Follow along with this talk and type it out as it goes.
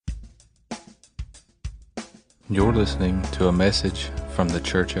You're listening to a message from the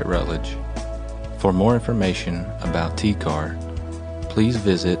Church at Rutledge. For more information about TCAR, please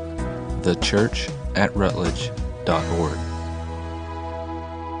visit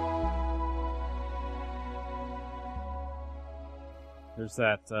thechurchatrutledge.org. There's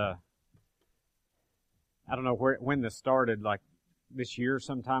that, I don't know when this started, like this year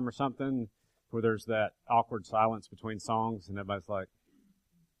sometime or something, where there's that awkward silence between songs and everybody's like,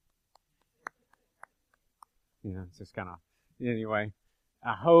 it's just kind of, anyway,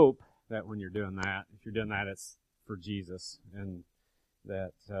 I hope that when you're doing that, if you're doing that, it's for Jesus, and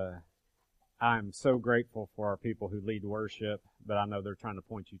that I'm so grateful for our people who lead worship, but I know they're trying to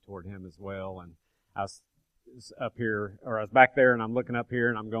point you toward Him as well. And I was up here, or I was back there, and I'm looking up here,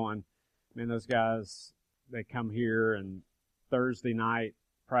 and I'm going, man, those guys, they come here, and Thursday night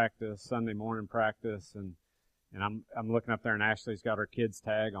practice, Sunday morning practice, and I'm looking up there, and Ashley's got her kids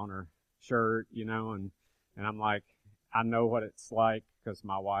tag on her shirt, and I'm like, I know what it's like, because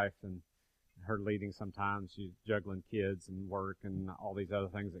my wife and her leading sometimes, she's juggling kids and work and all these other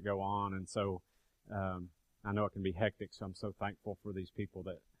things that go on. And so, I know it can be hectic. So I'm so thankful for these people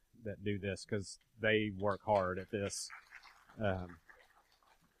that do this, because they work hard at this.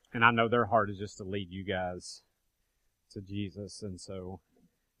 And I know their heart is just to lead you guys to Jesus. And so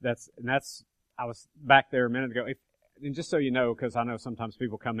that's, I was back there a minute ago. And just so you know, because I know sometimes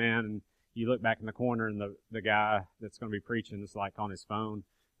people come in and you look back in the corner and the guy that's going to be preaching is like on his phone,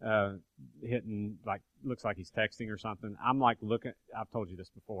 hitting, like, looks like he's texting or something. I'm like I've told you this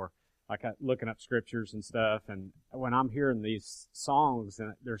before, like looking up scriptures and stuff. And when I'm hearing these songs,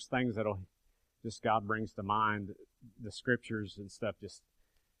 and there's things that'll just God brings to mind, the scriptures and stuff, just,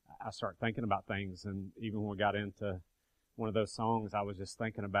 I start thinking about things. And even when we got into one of those songs, I was just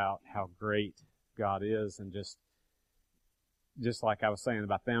thinking about how great God is, and just like I was saying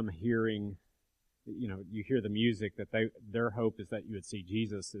about them hearing, you hear the music, that their hope is that you would see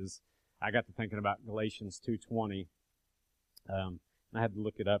Jesus. I got to thinking about Galatians 2:20. I had to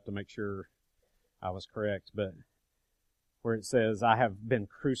look it up to make sure I was correct, but where it says, I have been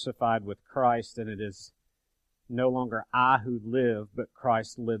crucified with Christ, and it is no longer I who live, but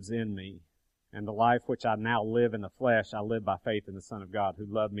Christ lives in me. And the life which I now live in the flesh, I live by faith in the Son of God, who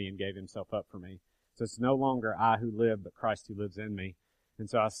loved me and gave Himself up for me. So it's no longer I who live, but Christ who lives in me. And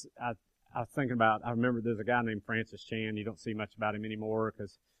so I was thinking about, I remember there's a guy named Francis Chan. You don't see much about him anymore,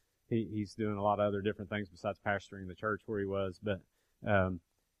 because he's doing a lot of other different things besides pastoring the church where he was. But I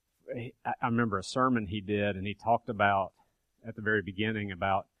remember a sermon he did, and he talked about, at the very beginning,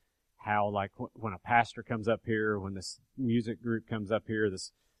 about how, like, when a pastor comes up here, when this music group comes up here,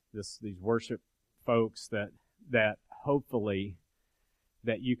 these worship folks, that hopefully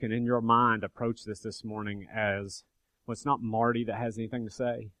that you can, in your mind, approach this morning as, well, it's not Marty that has anything to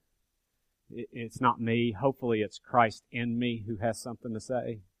say. It's not me. Hopefully it's Christ in me who has something to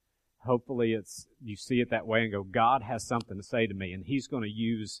say. Hopefully you see it that way and go, God has something to say to me, and He's going to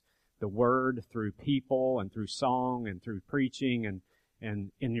use the Word through people and through song and through preaching, and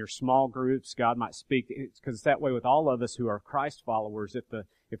in your small groups, God might speak, because it's that way with all of us who are Christ followers.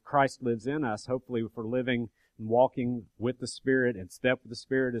 If Christ lives in us, hopefully if we're living and walking with the Spirit and step with the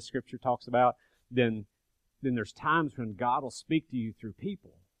Spirit, as Scripture talks about, then there's times when God will speak to you through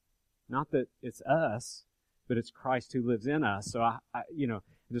people. Not that it's us, but it's Christ who lives in us. So I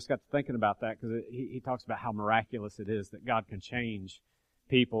just got to thinking about that, because he talks about how miraculous it is that God can change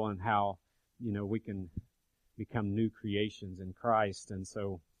people, and how, we can become new creations in Christ. And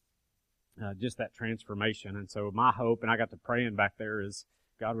so just that transformation. And so my hope, and I got to praying back there, is,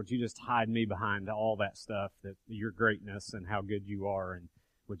 God, would you just hide me behind all that stuff, that your greatness and how good you are, and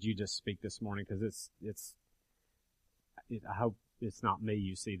would you just speak this morning? Because I hope it's not me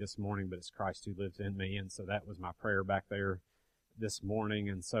you see this morning, but it's Christ who lives in me. And so that was my prayer back there this morning.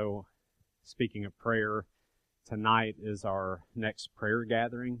 And so, speaking of prayer, tonight is our next prayer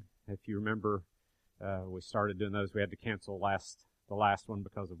gathering. If you remember, we started doing those. We had to cancel the last one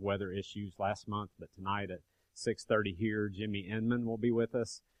because of weather issues last month, but tonight at 6:30 here, Jimmy Inman will be with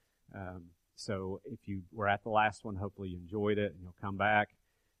us. So if you were at the last one, hopefully you enjoyed it and you'll come back.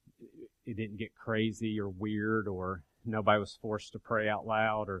 It didn't get crazy or weird, or nobody was forced to pray out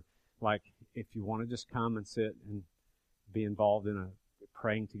loud, or, like, if you want to just come and sit and be involved in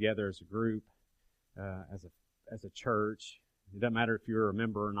praying together as a group, as a church. It doesn't matter if you're a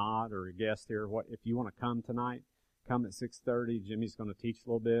member or not, or a guest here. If you want to come tonight, come at 6:30. Jimmy's going to teach a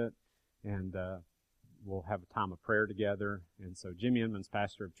little bit, and we'll have a time of prayer together. And so Jimmy Inman's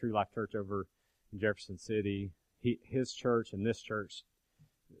pastor of True Life Church over in Jefferson City. His church and this church,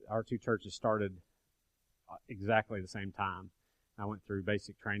 our two churches started exactly the same time. I went through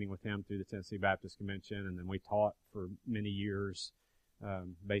basic training with him through the Tennessee Baptist Convention, and then we taught for many years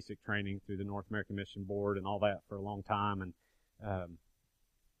basic training through the North American Mission Board and all that for a long time. And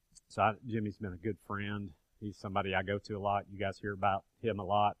Jimmy's been a good friend. He's somebody I go to a lot. You guys hear about him a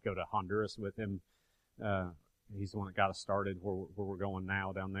lot. Go to Honduras with him. He's the one that got us started where we're going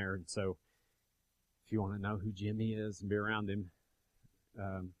now down there. And so if you want to know who Jimmy is and be around him,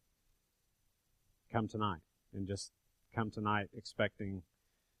 come tonight. And just come tonight expecting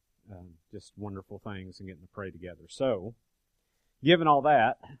just wonderful things and getting to pray together. So, given all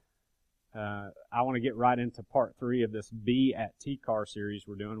that, I want to get right into part 3 of this Be at TCAR series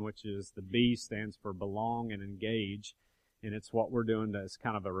we're doing, which is the B stands for Belong and Engage. And it's what we're doing as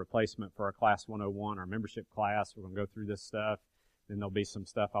kind of a replacement for our Class 101, our membership class. We're going to go through this stuff. Then there'll be some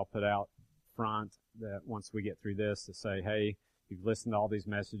stuff I'll put out front that once we get through this to say, hey, you've listened to all these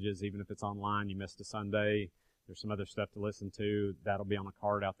messages, even if it's online, you missed a Sunday. There's some other stuff to listen to. That'll be on a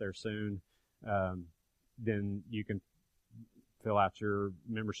card out there soon. Then you can fill out your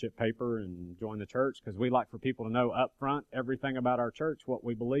membership paper and join the church, because we like for people to know up front everything about our church, what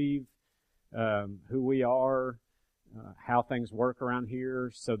we believe, who we are, how things work around here,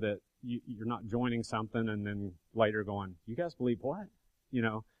 so that you're not joining something and then later going, you guys believe what?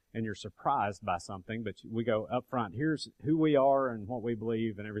 And you're surprised by something, but we go up front. Here's who we are and what we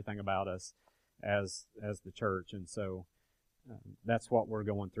believe and everything about us as the church. And so that's what we're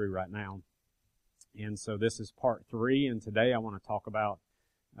going through right now. And so this is part 3, and today I want to talk about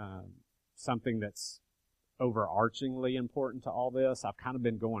something that's overarchingly important to all this. I've kind of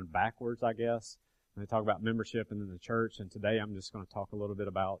been going backwards, I guess. I talk about membership and then the church, and today I'm just going to talk a little bit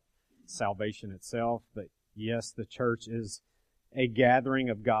about salvation itself. But yes, the church is a gathering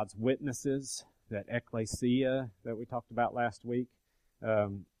of God's witnesses, that ecclesia that we talked about last week.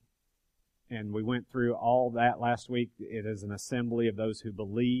 And we went through all that last week. It is an assembly of those who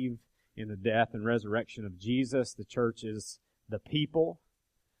believe in the death and resurrection of Jesus. The church is the people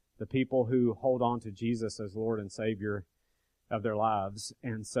who hold on to Jesus as Lord and Savior of their lives.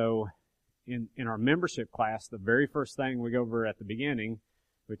 And so in our membership class, the very first thing we go over at the beginning,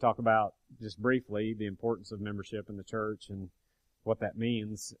 we talk about just briefly the importance of membership in the church and what that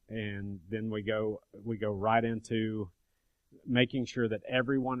means. And then we go right into making sure that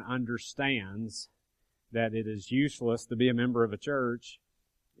everyone understands that it is useless to be a member of a church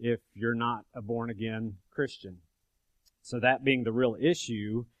if you're not a born-again Christian. So that being the real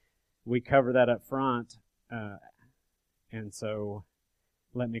issue, we cover that up front. And so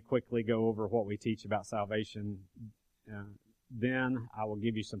let me quickly go over what we teach about salvation. Then I will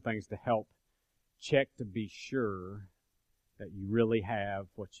give you some things to help check to be sure that you really have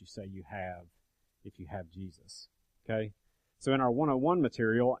what you say you have if you have Jesus. Okay? So in our 101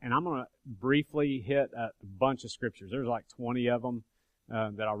 material, and I'm going to briefly hit a bunch of scriptures. There's like 20 of them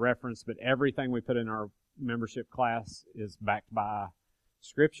that I'll reference, but everything we put in our membership class is backed by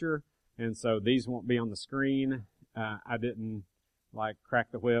Scripture, and so these won't be on the screen. I didn't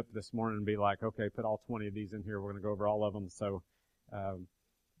crack the whip this morning and be like, okay, put all 20 of these in here. We're going to go over all of them. So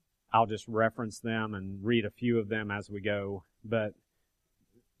I'll just reference them and read a few of them as we go. But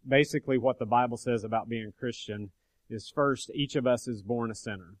basically what the Bible says about being a Christian is, first, each of us is born a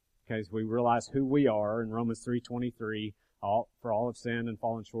sinner. Okay, so we realize who we are in Romans 3:23, for all have sinned and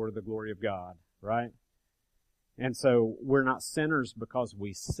fallen short of the glory of God, right? And so we're not sinners because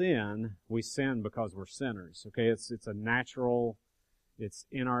we sin because we're sinners. Okay, it's a natural, it's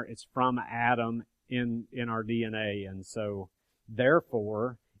from Adam in our DNA, and so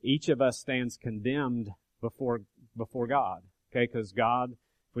therefore each of us stands condemned before God. Okay, because God,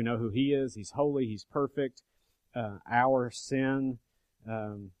 if we know who He is, He's holy, He's perfect. Our sin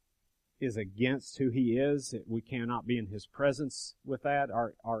is against who He is. We cannot be in His presence with that.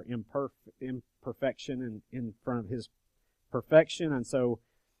 Our imperfection in front of His perfection. And so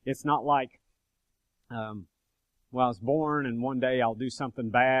it's not like, I was born and one day I'll do something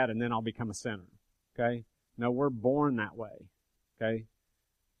bad and then I'll become a sinner. Okay? No, we're born that way. Okay?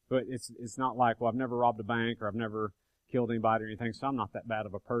 But it's not like, I've never robbed a bank or I've never killed anybody or anything, so I'm not that bad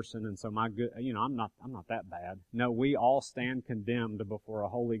of a person, and so I'm not that bad. No, we all stand condemned before a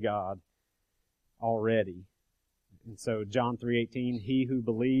holy God already. And so John 3:18, he who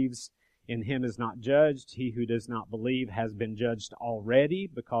believes in Him is not judged. He who does not believe has been judged already,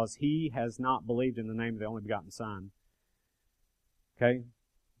 because he has not believed in the name of the only begotten Son. Okay?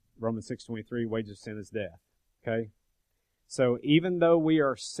 Romans 6:23, wages of sin is death. Okay? So even though we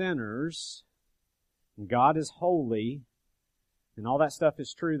are sinners, and God is holy, and all that stuff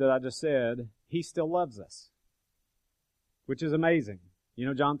is true that I just said, He still loves us, which is amazing.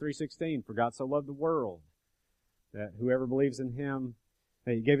 John 3:16, for God so loved the world that whoever believes in him,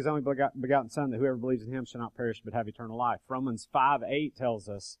 that he gave his only begotten Son, that whoever believes in him shall not perish but have eternal life. Romans 5:8 tells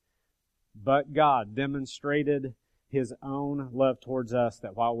us, but God demonstrated his own love towards us,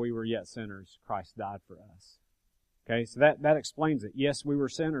 that while we were yet sinners, Christ died for us. Okay, so that explains it. Yes, we were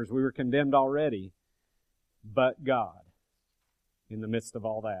sinners. We were condemned already. But God, in the midst of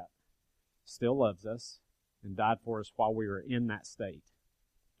all that, still loves us and died for us while we were in that state.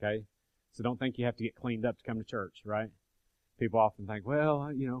 Okay? So don't think you have to get cleaned up to come to church, right? People often think,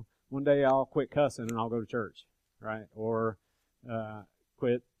 well, one day I'll quit cussing and I'll go to church, right? Or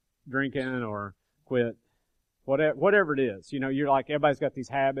quit drinking or quit whatever it is. You're like, everybody's got these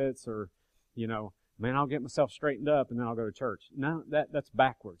habits, or, man, I'll get myself straightened up and then I'll go to church. No, that's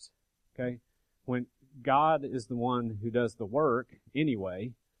backwards. Okay? When God is the one who does the work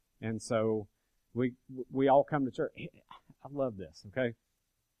anyway, and so we all come to church. I love this, okay?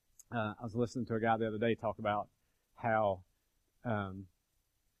 I was listening to a guy the other day talk about how I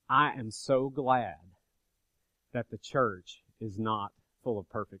am so glad that the church is not full of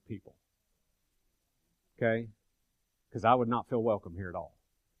perfect people. Okay? Because I would not feel welcome here at all.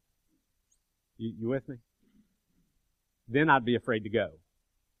 You with me? Then I'd be afraid to go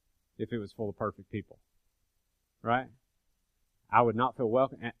if it was full of perfect people. Right? I would not feel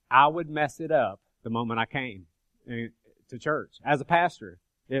welcome. And I would mess it up the moment I came to church as a pastor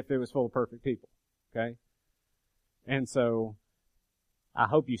if it was full of perfect people. Okay? And so I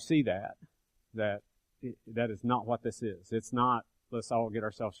hope you see that is not what this is. It's not, let's all get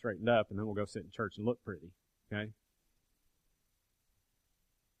ourselves straightened up and then we'll go sit in church and look pretty. Okay?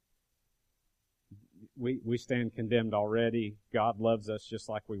 We stand condemned already. God loves us just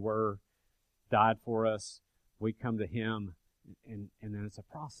like we were, died for us. We come to him, and then it's a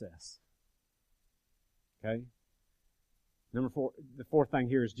process. Okay? Number 4, the fourth thing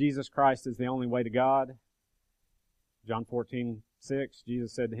here is Jesus Christ is the only way to God. John 14:6,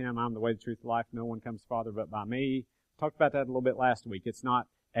 Jesus said to him, I'm the way, the truth, the life. No one comes to the Father but by me. Talked about that a little bit last week. It's not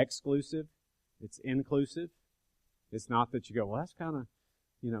exclusive. It's inclusive. It's not that you go, well, that's kind of,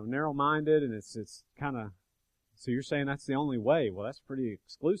 narrow-minded, and it's kind of, so you're saying that's the only way. Well, that's pretty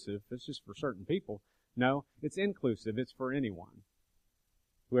exclusive. It's just for certain people. No, it's inclusive. It's for anyone.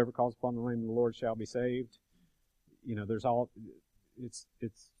 Whoever calls upon the name of the Lord shall be saved.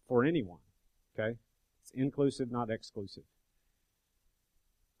 It's for anyone. Okay? It's inclusive, not exclusive.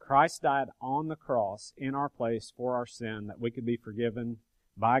 Christ died on the cross in our place for our sin, that we could be forgiven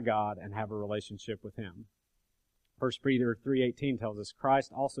by God and have a relationship with him. 1 Peter 3:18 tells us,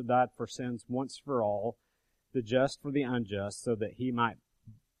 Christ also died for sins once for all, the just for the unjust, so that he might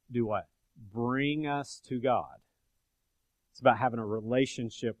do what? Bring us to God. It's about having a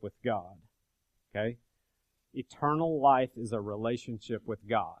relationship with God. Okay? Eternal life is a relationship with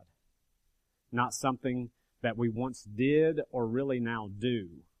God, not something that we once did or really now do.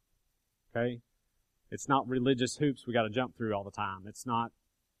 Okay? It's not religious hoops we got to jump through all the time. It's not,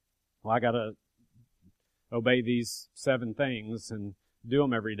 well, I got to obey these 7 things and do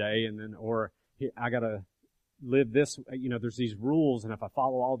them every day, and then, or I got to live this, there's these rules, and if I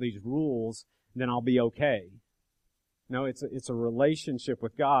follow all these rules, then I'll be okay. No, it's a relationship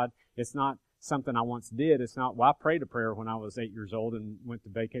with God. It's not something I once did. It's not, well, I prayed a prayer when I was 8 years old and went to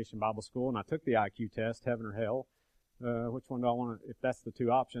Vacation Bible School, and I took the IQ test, heaven or hell. Which one do I want to, if that's the 2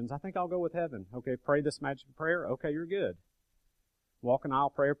 options, I think I'll go with heaven. Okay, pray this magic prayer. Okay, you're good. Walk an aisle,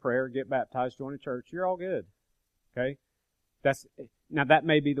 pray a prayer, get baptized, join a church. You're all good. Okay? Now that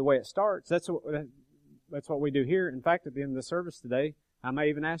may be the way it starts. That's what we do here. In fact, at the end of the service today, I may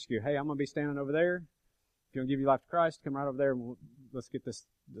even ask you, hey, I'm going to be standing over there. If you want to give your life to Christ, come right over there and let's get this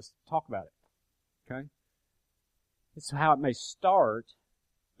talk about it. Okay? It's how it may start,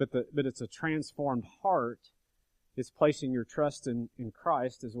 but it's a transformed heart. It's placing your trust in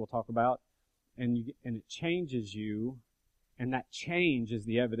Christ, as we'll talk about, and it changes you, and that change is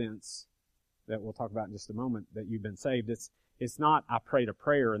the evidence that we'll talk about in just a moment that you've been saved. It's not I prayed a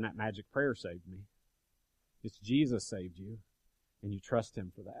prayer and that magic prayer saved me. It's Jesus saved you, and you trust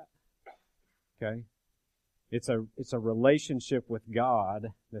him for that. Okay? It's a relationship with God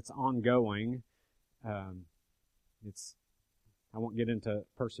that's ongoing. I won't get into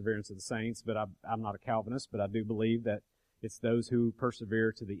perseverance of the saints, but I'm not a Calvinist, but I do believe that it's those who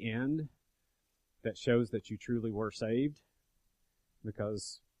persevere to the end that shows that you truly were saved,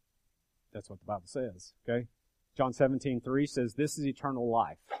 because that's what the Bible says. Okay? John 17:3 says, this is eternal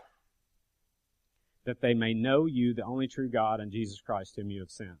life, that they may know you, the only true God, and Jesus Christ whom you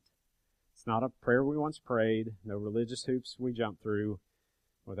have sent. It's not a prayer we once prayed, no religious hoops we jump through,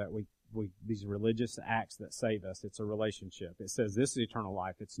 or that we these religious acts that save us. It's a relationship. It says this is eternal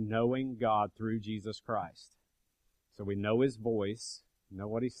life. It's knowing God through Jesus Christ. So we know His voice, know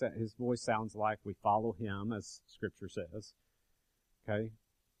what His voice sounds like. We follow Him, as Scripture says. Okay?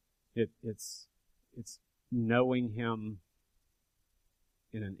 It's knowing Him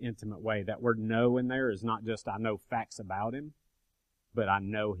in an intimate way. That word know in there is not just I know facts about Him, but I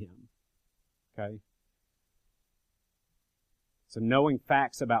know Him. Okay? So knowing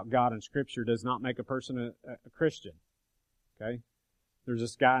facts about God in Scripture does not make a person a Christian. Okay? There's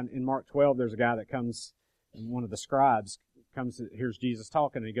this guy in Mark 12, there's a guy that comes, and one of the scribes hears Jesus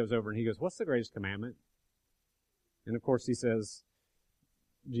talking, and he goes over and he goes, what's the greatest commandment? And of course Jesus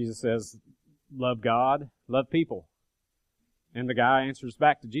says, love God, love people. And the guy answers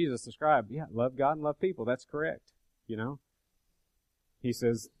back to Jesus, the scribe, yeah, love God and love people. That's correct. You know? He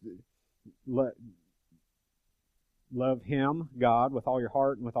says, love Him, God, with all your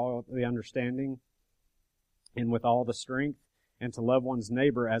heart and with all the understanding and with all the strength, and to love one's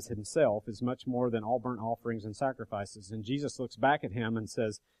neighbor as himself is much more than all burnt offerings and sacrifices. And Jesus looks back at him and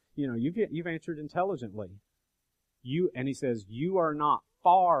says, you know, you've answered intelligently. And He says, you are not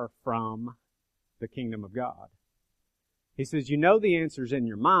far from the kingdom of God. He says, you know the answer's in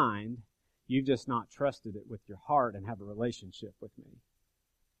your mind, you've just not trusted it with your heart and have a relationship with me.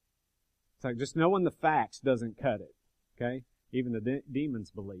 It's like just knowing the facts doesn't cut it. Okay? Even the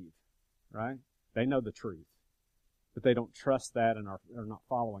demons believe, right? They know the truth. But they don't trust that and are not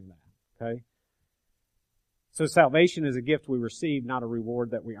following that. Okay? So salvation is a gift we receive, not a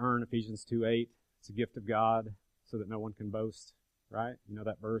reward that we earn. Ephesians 2:8. It's a gift of God so that no one can boast. Right? You know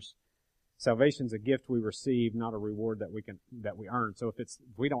that verse? Salvation's a gift we receive, not a reward that we earn. So if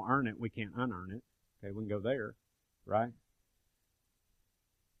we don't earn it, we can't unearn it. Okay, we can go there. Right?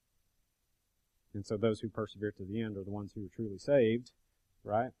 And so those who persevere to the end are the ones who are truly saved.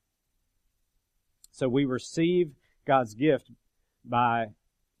 Right? So we receive God's gift by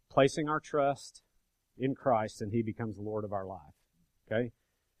placing our trust in Christ, and He becomes the Lord of our life. Okay?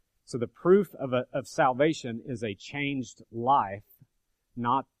 So the proof of salvation is a changed life,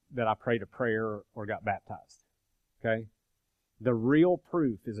 not that I prayed a prayer or got baptized. Okay? The real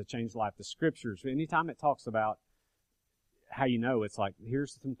proof is a changed life. The Scriptures, anytime it talks about how you know, it's like,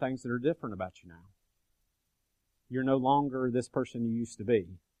 here's some things that are different about you now. You're no longer this person you used to be.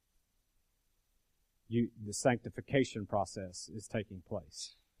 The sanctification process is taking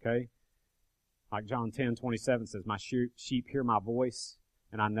place. Okay? Like John 10:27 says, my sheep hear my voice,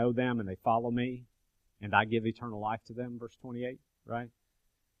 and I know them, and they follow me, and I give eternal life to them, verse 28, right?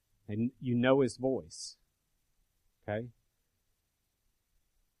 And you know His voice. Okay?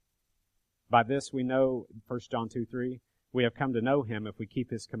 By this we know, 1 John 2:3, we have come to know Him if we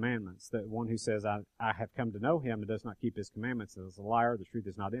keep His commandments. The one who says, I have come to know Him and does not keep His commandments is a liar. The truth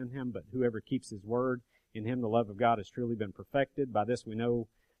is not in him. But whoever keeps His word, in him the love of God has truly been perfected. By this we know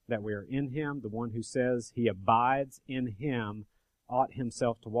that we are in Him. The one who says he abides in Him ought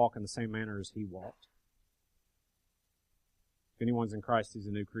himself to walk in the same manner as He walked. If anyone's in Christ, he's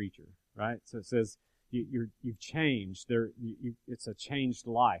a new creature, right? So it says, you've changed. It's a changed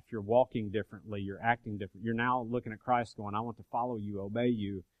life. You're walking differently. You're acting different. You're now looking at Christ going, I want to follow you, obey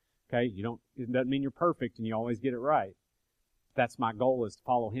you. Okay? It doesn't mean you're perfect and you always get it right. That's my goal, is to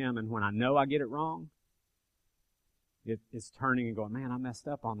follow Him. And when I know I get it wrong, it's turning and going, man, I messed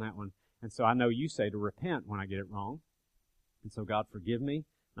up on that one. And so I know you say to repent when I get it wrong. And so God, forgive me.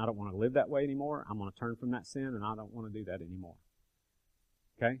 I don't want to live that way anymore. I'm going to turn from that sin, and I don't want to do that anymore.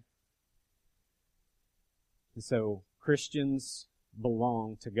 Okay? And so Christians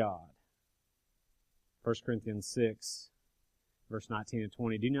belong to God. 1 Corinthians 6, verse 19 and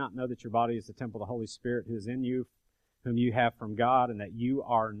 20. Do you not know that your body is the temple of the Holy Spirit who is in you, whom you have from God, and that you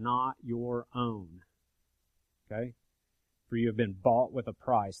are not your own? Okay? For you have been bought with a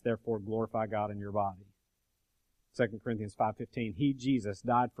price, therefore glorify God in your body. 2 Corinthians 5:15. He, Jesus,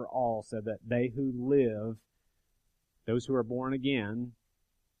 died for all, so that they who live, those who are born again,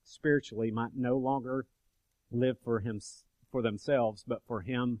 spiritually, might no longer live for themselves, but for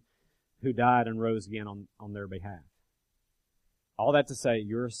Him who died and rose again on their behalf. All that to say,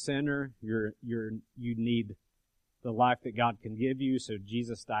 you're a sinner. You need the life that God can give you. So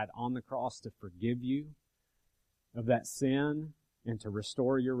Jesus died on the cross to forgive you of that sin and to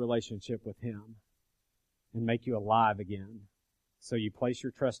restore your relationship with Him and make you alive again. So you place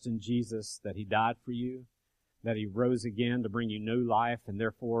your trust in Jesus, that He died for you, that He rose again to bring you new life, and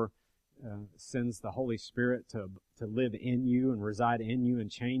therefore sends the Holy Spirit to live in you and reside in you and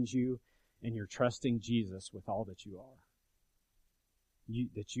change you, and you're trusting Jesus with all that you are.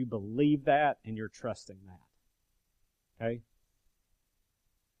 That you believe that and you're trusting that. Okay?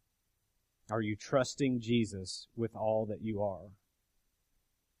 Are you trusting Jesus with all that you are?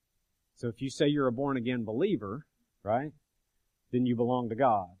 So if you say you're a born-again believer, right? Then you belong to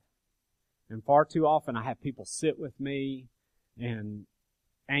God. And far too often I have people sit with me and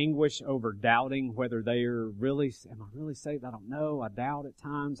anguish over doubting whether they are really, am I really saved? I don't know. I doubt at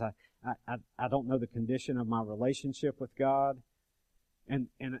times. I don't know the condition of my relationship with God. And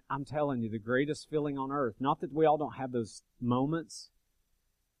I'm telling you, the greatest feeling on earth, not that we all don't have those moments,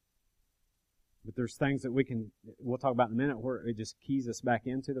 but there's things that we'll talk about in a minute where it just keys us back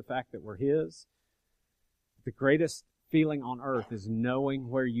into the fact that we're His. The greatest feeling on earth is knowing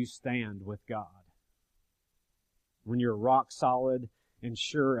where you stand with God. When you're rock solid and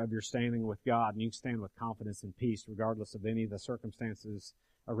sure of your standing with God, and you can stand with confidence and peace regardless of any of the circumstances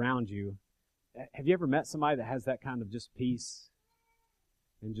around you. Have you ever met somebody that has that kind of just peace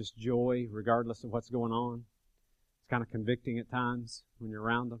and just joy regardless of what's going on? It's kind of convicting at times when you're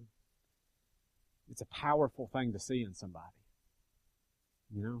around them. It's a powerful thing to see in somebody.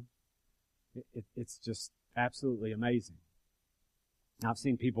 You know? It's just absolutely amazing. I've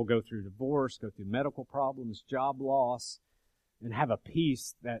seen people go through divorce, go through medical problems, job loss, and have a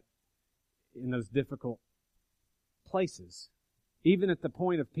peace that in those difficult places, even at the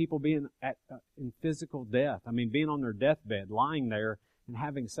point of people being in physical death. I mean, being on their deathbed, lying there and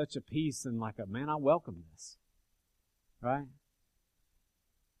having such a peace and like man, I welcome this. Right?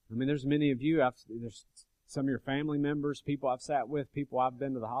 I mean, there's many of you, there's some of your family members, people I've sat with, people I've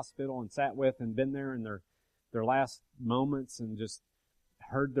been to the hospital and sat with and been there in their last moments and just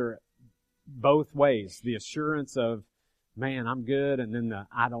heard their both ways, the assurance of, man, I'm good, and then the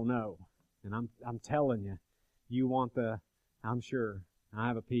I don't know. And I'm telling you, you want I'm sure, I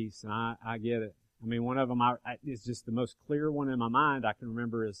have a peace, and I get it. I mean, one of them is just the most clear one in my mind I can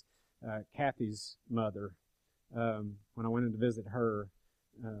remember is Kathy's mother. When I went in to visit her,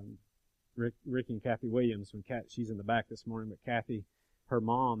 Rick and Kathy Williams, she's in the back this morning, but Kathy, her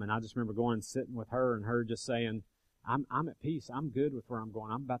mom, and I just remember going and sitting with her and her just saying, I'm at peace. I'm good with where I'm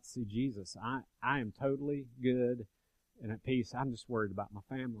going. I'm about to see Jesus. I am totally good and at peace. I'm just worried about my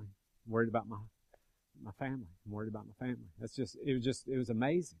family. I'm worried about my family. I'm worried about my family. It was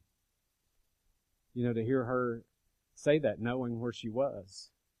amazing. You know, to hear her say that, knowing where she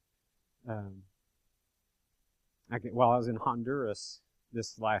was. While I was in Honduras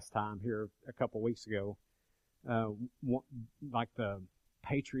this last time here a couple weeks ago, like the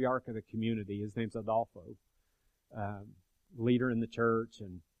patriarch of the community, his name's Adolfo, leader in the church,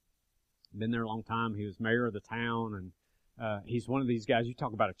 and been there a long time. He was mayor of the town, and he's one of these guys, you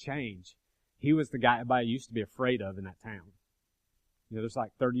talk about a change. He was the guy everybody used to be afraid of in that town. You know, there's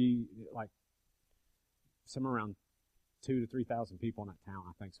somewhere around 2,000 to 3,000 people in that town,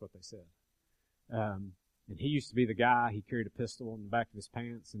 I think is what they said. And he used to be the guy, he carried a pistol in the back of his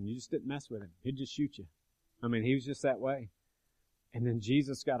pants, and you just didn't mess with him. He'd just shoot you. I mean, he was just that way. And then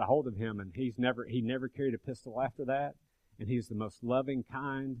Jesus got a hold of him, and he never carried a pistol after that. And he's the most loving,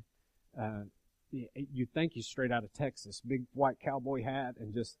 kind. You'd think he's straight out of Texas, big white cowboy hat,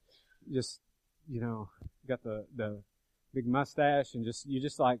 and just got the big mustache, and you're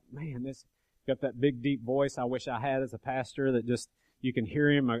just like, man, this got that big deep voice I wish I had as a pastor that just you can hear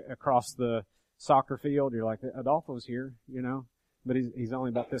him across the soccer field. You're like, Adolfo's here, you know, but he's only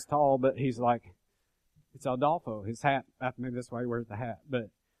about this tall, but he's like, it's Adolfo. His hat, maybe that's why he wears the hat. But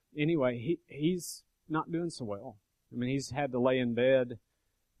anyway, he's not doing so well. I mean, he's had to lay in bed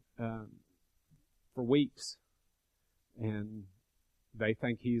for weeks, and they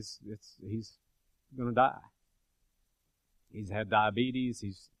think he's going to die. He's had diabetes.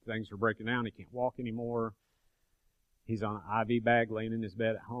 Things are breaking down. He can't walk anymore. He's on an IV bag, laying in his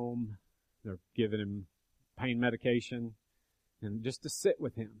bed at home. They're giving him pain medication, and just to sit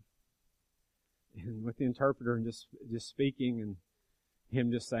with him, and with the interpreter, and just speaking, and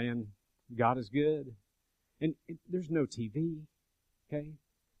him just saying, God is good. And there's no TV, okay?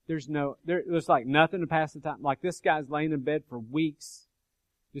 There's like nothing to pass the time. Like this guy's laying in bed for weeks,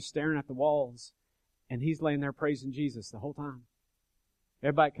 just staring at the walls, and he's laying there praising Jesus the whole time.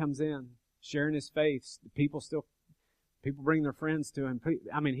 Everybody comes in, sharing his faith. People bring their friends to him.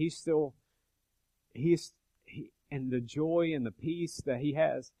 I mean, and the joy and the peace that he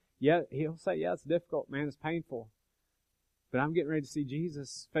has. Yeah, he'll say, yeah, it's difficult, man, it's painful. But I'm getting ready to see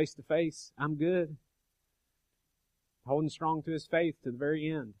Jesus face to face. I'm good. Holding strong to his faith to the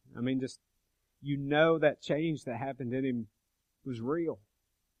very end. I mean, just, you know that change that happened in him was real.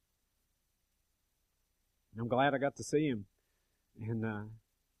 And I'm glad I got to see him. And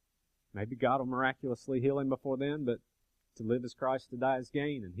maybe God will miraculously heal him before then, but to live as Christ, to die as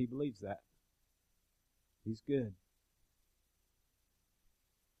gain, and he believes that. He's good.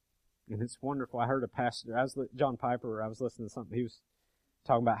 And it's wonderful. I heard a pastor, John Piper, I was listening to something. He was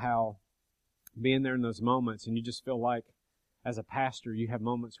talking about how being there in those moments, and you just feel like, as a pastor, you have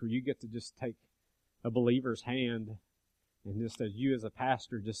moments where you get to just take a believer's hand, and just as you as a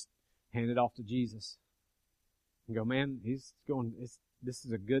pastor, just hand it off to Jesus. And go, man, this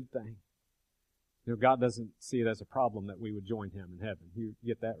is a good thing. God doesn't see it as a problem that we would join Him in heaven. You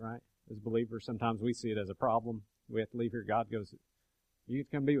get that, right? As believers, sometimes we see it as a problem. We have to leave here. God goes, you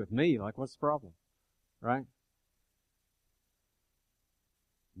get to come be with me. Like, what's the problem? Right?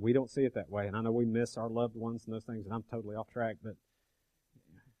 We don't see it that way. And I know we miss our loved ones and those things, and I'm totally off track, but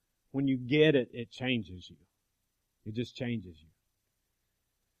when you get it, it changes you. It just changes you.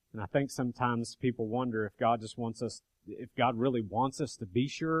 And I think sometimes people wonder if God really wants us to be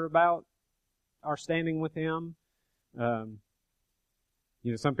sure about our standing with Him.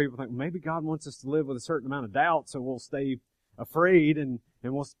 Some people think, maybe God wants us to live with a certain amount of doubt, so we'll stay afraid and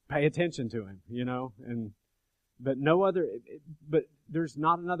we'll pay attention to Him, But there's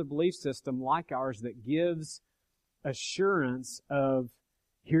not another belief system like ours that gives assurance of,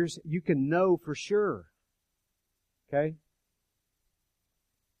 you can know for sure. Okay?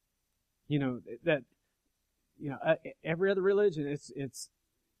 Every other religion, it's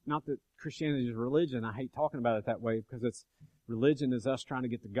not that Christianity is religion. I hate talking about it that way because religion is us trying to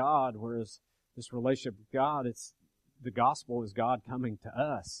get to God, whereas this relationship with God, the gospel is God coming to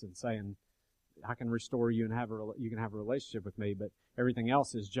us and saying, I can restore you and you can have a relationship with me, but everything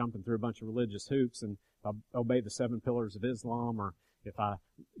else is jumping through a bunch of religious hoops, and if I obey the 7 pillars of Islam, or if I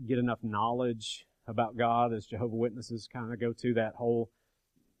get enough knowledge about God, as Jehovah's Witnesses kind of go to that whole,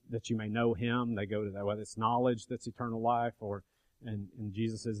 that you may know Him, they go to that, whether it's knowledge that's eternal life, and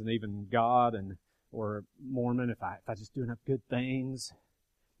Jesus isn't even God, or Mormon, if I just do enough good things,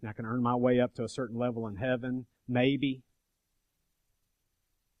 and I can earn my way up to a certain level in heaven, maybe.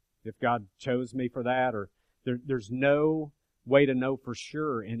 If God chose me for that, or there's no way to know for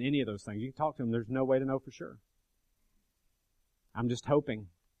sure in any of those things. You can talk to Him, there's no way to know for sure. I'm just hoping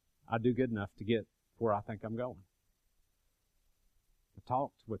I do good enough to get where I think I'm going. I've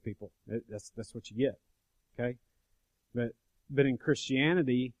talked with people. That's what you get. Okay? But in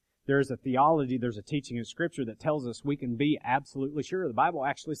Christianity, there's a theology, there's a teaching in Scripture that tells us we can be absolutely sure. The Bible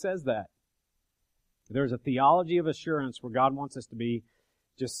actually says that. There's a theology of assurance where God wants us to be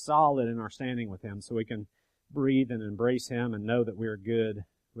just solid in our standing with Him, so we can breathe and embrace Him and know that we are good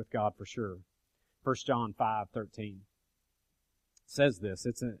with God for sure. 1 John 5:13 says this.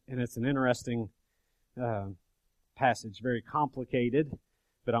 It's an interesting passage, very complicated,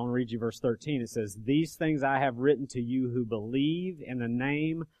 but I want to read you verse 13. It says, "These things I have written to you who believe in the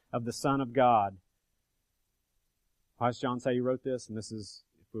name of the Son of God." Why does John say he wrote this? And this is,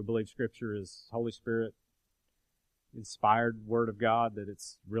 if we believe Scripture is Holy Spirit inspired Word of God, that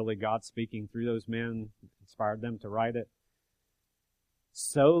it's really God speaking through those men, inspired them to write it,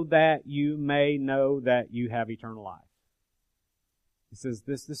 "so that you may know that you have eternal life." He says,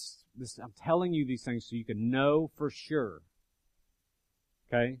 this, I'm telling you these things so you can know for sure.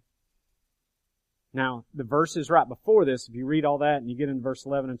 Okay? Now, the verses right before this, if you read all that and you get in verse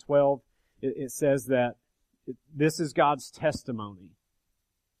 11 and 12, it says that this is God's testimony.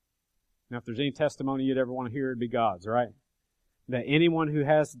 Now, if there's any testimony you'd ever want to hear, it'd be God's, right? That anyone who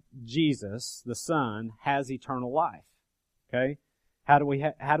has Jesus, the Son, has eternal life. Okay? How do we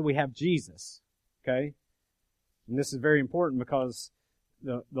have Jesus? Okay? And this is very important because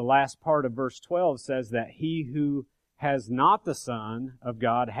the last part of verse 12 says that he who has not the Son of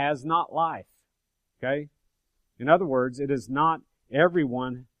God has not life. Okay? In other words, not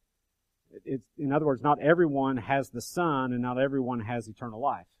everyone has the Son, and not everyone has eternal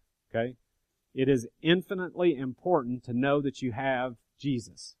life. Okay? It is infinitely important to know that you have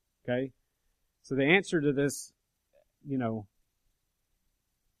Jesus. Okay? So the answer to this,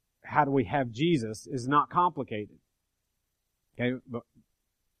 how do we have Jesus, is not complicated. Okay? But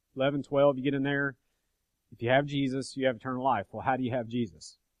 11, 12, you get in there. If you have Jesus, you have eternal life. Well, how do you have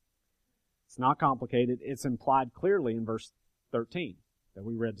Jesus? It's not complicated. It's implied clearly in verse 13 that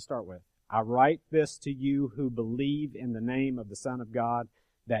we read to start with. "I write this to you who believe in the name of the Son of God,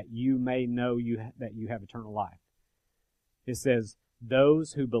 that you may know that you have eternal life." It says,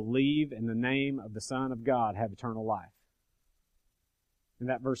 those who believe in the name of the Son of God have eternal life. In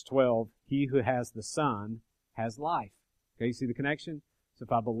that verse 12, he who has the Son has life. Okay, you see the connection? So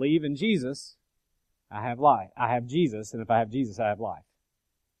if I believe in Jesus, I have life. I have Jesus, and if I have Jesus, I have life.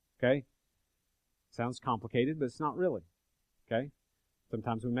 Okay? Sounds complicated, but it's not really. Okay?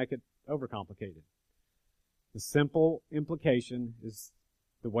 Sometimes we make it overcomplicated. The simple implication is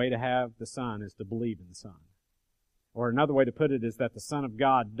the way to have the Son is to believe in the Son. Or another way to put it is that the Son of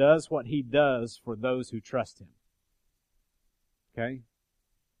God does what He does for those who trust Him. Okay?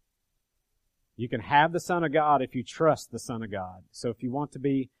 You can have the Son of God if you trust the Son of God. So if you want to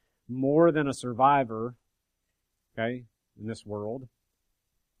be more than a survivor, okay, in this world,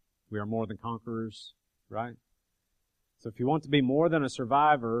 we are more than conquerors, right? So if you want to be more than a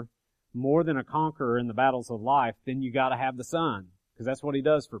survivor, more than a conqueror in the battles of life, then you got to have the Son, because that's what He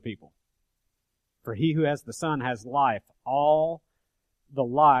does for people. For he who has the Son has life, all the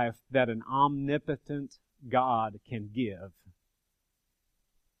life that an omnipotent God can give.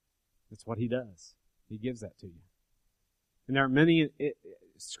 That's what He does. He gives that to you. And there are many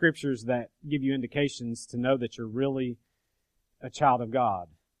scriptures that give you indications to know that you're really a child of God.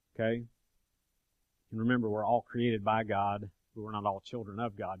 Okay? And remember, we're all created by God, but we're not all children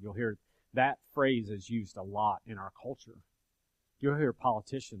of God. You'll hear that phrase is used a lot in our culture. You'll hear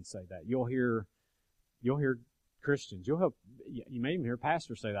politicians say that. You'll hear Christians. You may even hear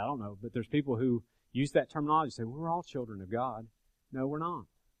pastors say that. I don't know. But there's people who use that terminology and say, we're all children of God. No, we're not.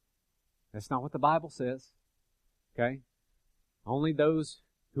 That's not what the Bible says. Okay? Only those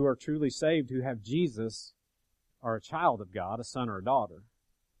who are truly saved, who have Jesus, are a child of God, a son or a daughter.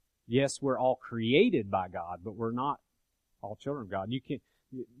 Yes, we're all created by God, but we're not all children of God.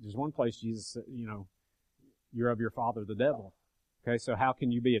 There's one place Jesus said, you're of your father, the devil. Okay, so how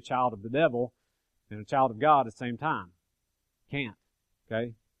can you be a child of the devil and a child of God at the same time? Can't.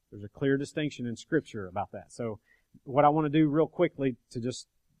 Okay? There's a clear distinction in Scripture about that. So what I want to do real quickly to just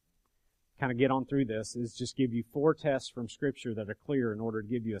kind of get on through this is just give you 4 tests from Scripture that are clear in order to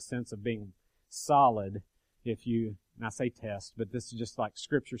give you a sense of being solid and I say test, but this is just like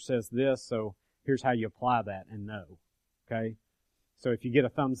Scripture says this, so here's how you apply that and know. Okay? So if you get a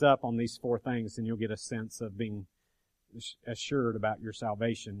thumbs up on these 4 things, then you'll get a sense of being assured about your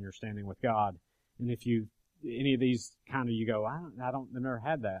salvation, your standing with God. And if any of these kind of you go, I've never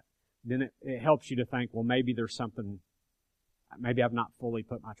had that, then it helps you to think, well, maybe there's something, maybe I've not fully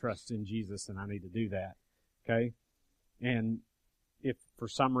put my trust in Jesus and I need to do that. Okay? And if for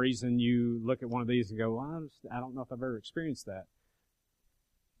some reason you look at one of these and go, well, I don't know if I've ever experienced that,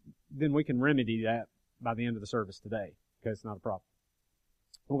 then we can remedy that by the end of the service today. Okay? It's not a problem.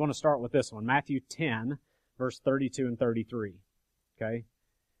 We're going to start with this one. Matthew 10, verse 32 and 33. Okay? It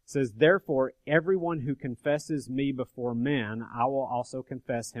says, therefore, everyone who confesses me before men, I will also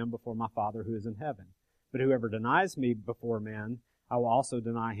confess him before my Father who is in heaven. But whoever denies me before men, I will also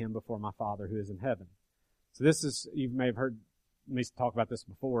deny him before my Father who is in heaven. So this is, you may have heard me talk about this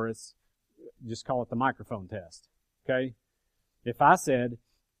before, it's, just call it the microphone test. Okay? If I said,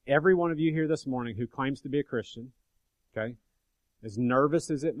 every one of you here this morning who claims to be a Christian, okay, as nervous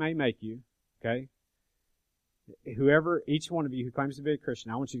as it may make you, okay, each one of you who claims to be a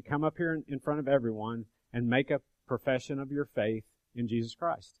Christian, I want you to come up here in front of everyone and make a profession of your faith in Jesus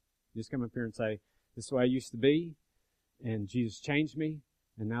Christ. Just come up here and say, this is the way I used to be, and Jesus changed me,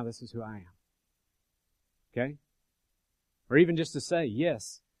 and now this is who I am. Okay? Or even just to say,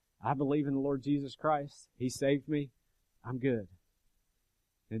 yes, I believe in the Lord Jesus Christ. He saved me. I'm good.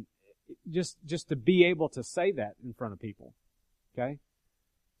 And just to be able to say that in front of people. Okay?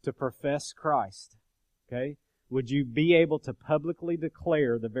 To profess Christ. Okay? Would you be able to publicly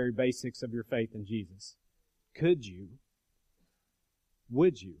declare the very basics of your faith in Jesus? Could you?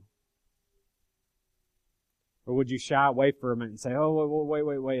 Would you? Or would you shy away for a minute and say, oh,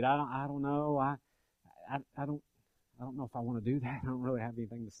 wait, I don't know. I don't know if I want to do that. I don't really have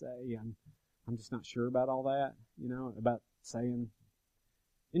anything to say. I'm just not sure about all that, about saying.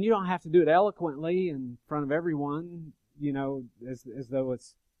 And you don't have to do it eloquently in front of everyone, as though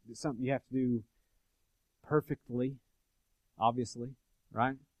it's something you have to do perfectly, obviously,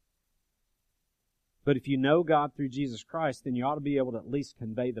 right? But if you know God through Jesus Christ, then you ought to be able to at least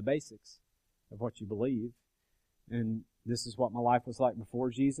convey the basics of what you believe. And this is what my life was like before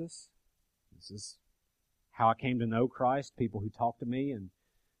Jesus. This is how I came to know Christ, people who talked to me, and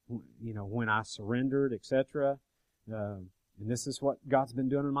when I surrendered, etc. And this is what God's been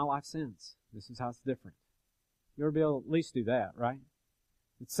doing in my life since. This is how it's different. You ought to be able to at least do that, right?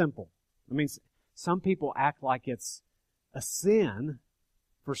 It's simple. I mean, some people act like it's a sin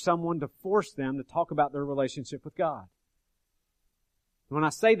for someone to force them to talk about their relationship with God. When I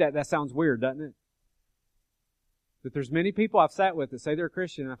say that, that sounds weird, doesn't it? But there's many people I've sat with that say they're a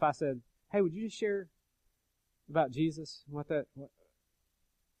Christian, and if I said, hey, would you just share about Jesus, the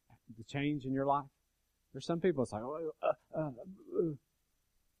change in your life? There's some people it's like,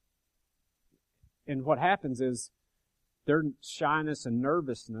 and what happens is their shyness and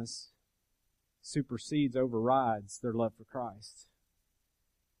nervousness overrides their love for Christ.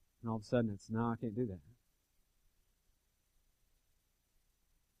 And all of a sudden it's, no, I can't do that.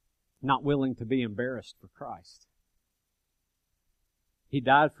 Not willing to be embarrassed for Christ. He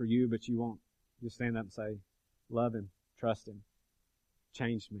died for you, but you won't Just stand up and say, love Him, trust Him.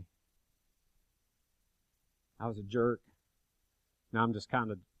 Changed me. I was a jerk. Now I'm just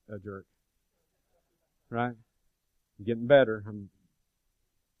kind of a jerk. Right? I'm getting better. I was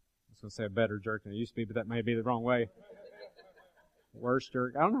going to say a better jerk than I used to be, but that may be the wrong way. Worse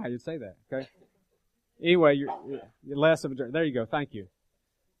jerk. I don't know how you'd say that. Okay. Anyway, you're less of a jerk. There you go. Thank you.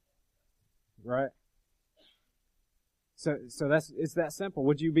 Right? So it's that simple.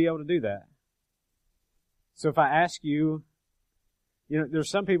 Would you be able to do that? So if I ask you, there's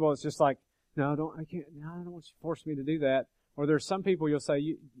some people it's just like, I don't want you to force me to do that. Or there's some people you'll say,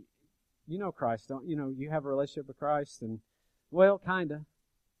 you know Christ, don't you have a relationship with Christ? And, well, kinda.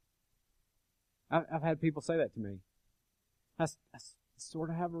 I've had people say that to me. I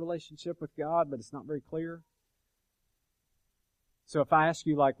sort of have a relationship with God, but it's not very clear. So if I ask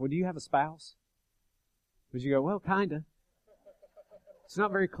you, like, well, do you have a spouse? Would you go, well, kinda. It's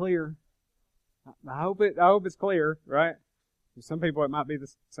not very clear. I hope it's clear, right? For some people it might be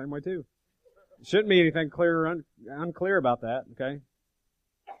the same way too. It shouldn't be anything clear or unclear about that, okay?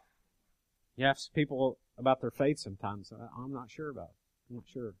 You ask people about their faith sometimes. I'm not sure about it. I'm not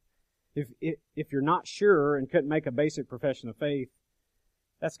sure. If you're not sure and couldn't make a basic profession of faith,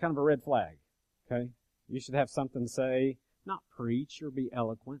 that's kind of a red flag, okay? You should have something to say, not preach or be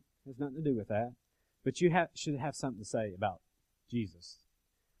eloquent. It has nothing to do with that. But you should have something to say about Jesus.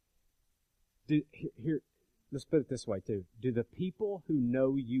 Here, let's put it this way too. Do the people who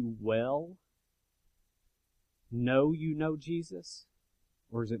know you well know you know Jesus?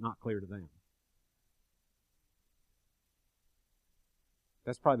 Or is it not clear to them?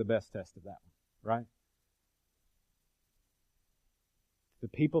 That's probably the best test of that one, right? The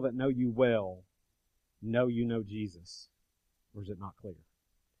people that know you well know you know Jesus. Or is it not clear?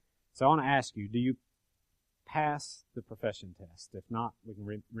 So I want to ask you, do you pass the profession test? If not, we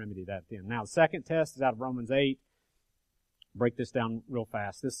can remedy that then. Now, the second test is out of Romans 8. Break this down real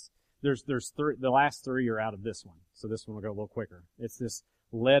fast. There's three, the last three are out of this one. So this one will go a little quicker. It's this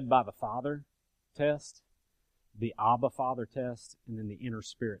led by the Father test, the Abba Father test, and then the inner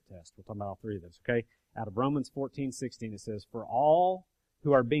Spirit test. We'll talk about all three of those, okay? Out of Romans 14:16, it says, for all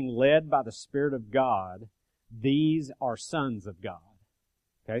who are being led by the Spirit of God, these are sons of God.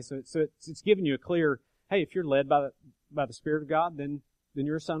 Okay, so it's giving you a clear, hey, if you're led by the Spirit of God, then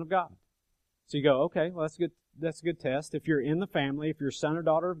you're a son of God. So you go, okay, well that's a good test. If you're in the family, if you're a son or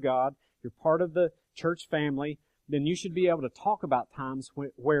daughter of God, you're part of the church family, then you should be able to talk about times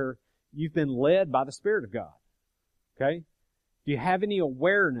where you've been led by the Spirit of God. Okay? Do you have any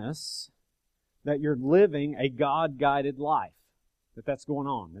awareness that you're living a God-guided life? That's going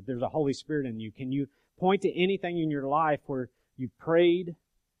on, that there's a Holy Spirit in you? Can you point to anything in your life where you prayed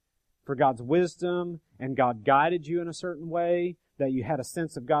for God's wisdom and God guided you in a certain way, that you had a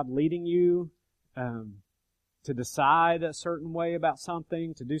sense of God leading you to decide a certain way about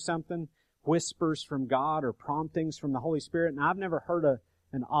something, to do something, whispers from God or promptings from the Holy Spirit? And I've never heard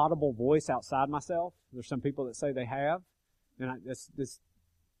an audible voice outside myself. There's some people that say they have. And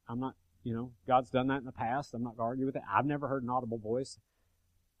I'm not, God's done that in the past. I'm not going to argue with it. I've never heard an audible voice.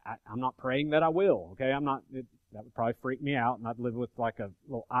 I'm not praying that I will, okay? That would probably freak me out, and I'd live with like a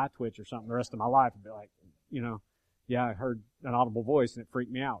little eye twitch or something the rest of my life and be like, yeah, I heard an audible voice and it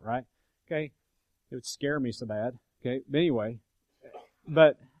freaked me out, right? Okay? It would scare me so bad, okay? But anyway,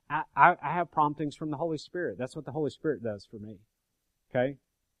 I have promptings from the Holy Spirit. That's what the Holy Spirit does for me, okay?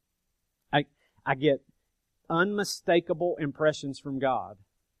 I get unmistakable impressions from God.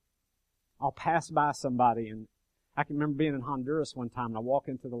 I'll pass by somebody, and I can remember being in Honduras one time, and I walk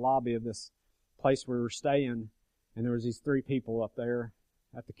into the lobby of this place where we were staying, and there was these three people up there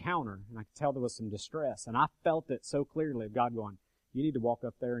at the counter, and I could tell there was some distress, and I felt it so clearly of God going, you need to walk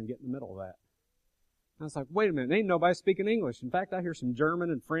up there and get in the middle of that. And I was like, wait a minute, ain't nobody speaking English. In fact, I hear some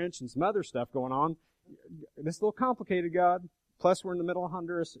German and French and some other stuff going on. This is a little complicated, God. Plus, we're in the middle of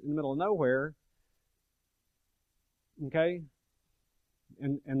Honduras, in the middle of nowhere. Okay?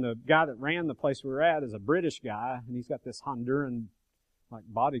 And the guy that ran the place we were at is a British guy, and he's got this Honduran,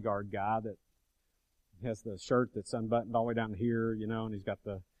 bodyguard guy that has the shirt that's unbuttoned all the way down here, and he's got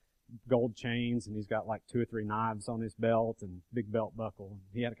the gold chains, and he's got 2 or 3 knives on his belt and big belt buckle.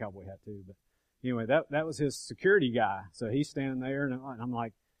 He had a cowboy hat too, but anyway, that was his security guy. So he's standing there, and I'm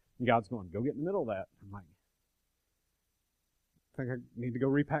like, and God's going, go get in the middle of that. I'm like, I think I need to go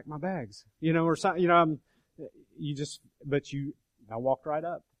repack my bags, or something, I walked right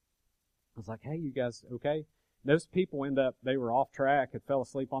up. I was like, hey, you guys okay? Those people they were off track, had fell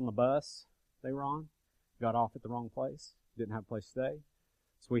asleep on the bus they were on, got off at the wrong place, didn't have a place to stay.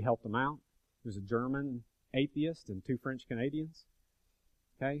 So we helped them out. There was a German atheist and 2 French Canadians.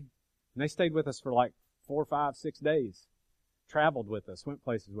 Okay? And they stayed with us for like 4, 5, 6 days. Traveled with us, went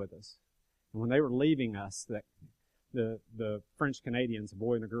places with us. And when they were leaving us, the French Canadians, a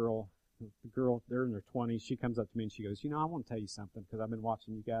boy and a girl, the girl, they're in their 20s, she comes up to me and she goes, I want to tell you something because I've been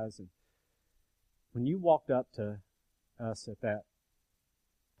watching you guys. And when you walked up to us at that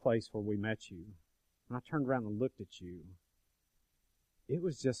place where we met you, and I turned around and looked at you, it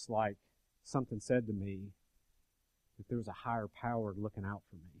was just like something said to me that there was a higher power looking out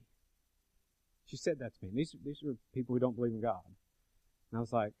for me. She said that to me. These are people who don't believe in God. And I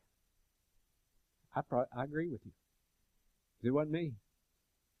was like, I agree with you. It wasn't me.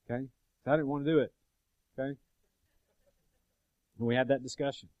 Okay? So I didn't want to do it. Okay? And we had that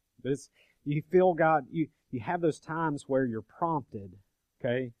discussion. But you feel God, you have those times where you're prompted.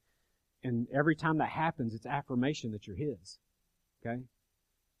 Okay? And every time that happens, it's affirmation that you're His. Okay?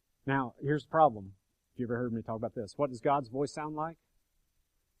 Now, here's the problem. If you ever heard me talk about this, what does God's voice sound like?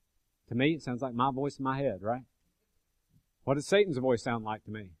 To me, it sounds like my voice in my head, right? What does Satan's voice sound like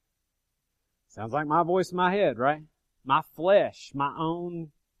to me? Sounds like my voice in my head, right? My flesh, my own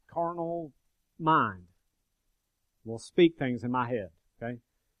carnal mind will speak things in my head, okay?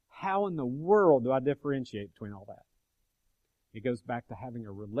 How in the world do I differentiate between all that? It goes back to having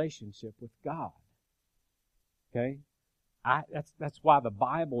a relationship with God, okay? That's why the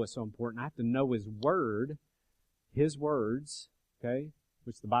Bible is so important. I have to know His Word, His words, okay?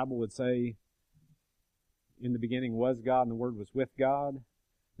 Which the Bible would say, in the beginning was God, and the Word was with God,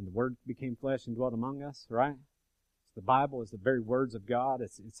 and the Word became flesh and dwelt among us, right? So the Bible is the very words of God.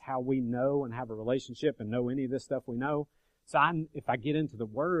 It's how we know and have a relationship and know any of this stuff we know. So if I get into the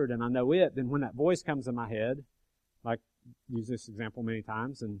Word and I know it, then when that voice comes in my head, like, use this example many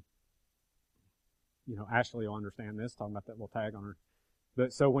times, and, Ashley will understand this, talking about that little tag on her.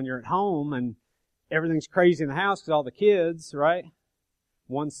 But so when you're at home and everything's crazy in the house because all the kids, right?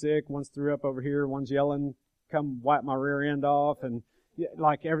 One's sick, one's threw up over here, one's yelling, come wipe my rear end off, and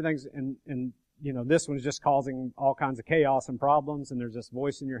like everything's, and this one's just causing all kinds of chaos and problems, and there's this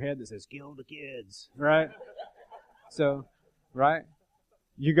voice in your head that says, kill the kids, right? So, right?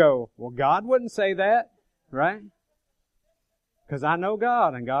 You go, well, God wouldn't say that, right? Because I know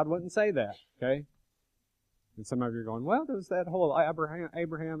God, and God wouldn't say that, okay? And some of you are going, well, there's that whole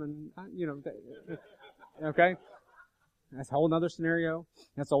Abraham and, okay? That's a whole other scenario.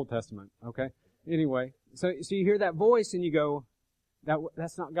 That's Old Testament, okay? Anyway, so you hear that voice and you go,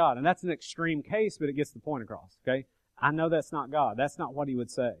 that's not God. And that's an extreme case, but it gets the point across, okay? I know that's not God. That's not what He would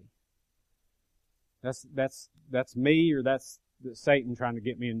say. That's me, or that's Satan trying to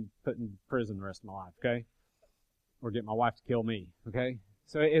get me and put in prison the rest of my life, okay? Or get my wife to kill me, okay?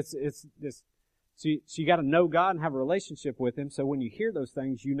 So it's this. So you got to know God and have a relationship with Him. So when you hear those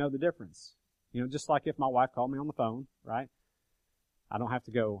things, you know the difference. Just like if my wife called me on the phone, right? I don't have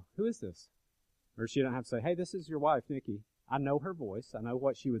to go, who is this? Or she don't have to say, hey, this is your wife, Nikki. I know her voice. I know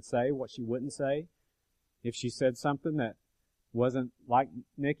what she would say, what she wouldn't say. If she said something that wasn't like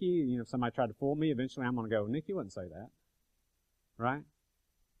Nikki, if somebody tried to fool me, eventually I'm going to go, Nikki wouldn't say that. Right?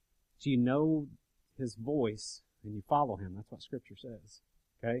 So you know His voice and you follow Him. That's what Scripture says.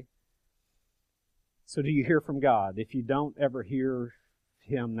 Okay? So do you hear from God? If you don't ever hear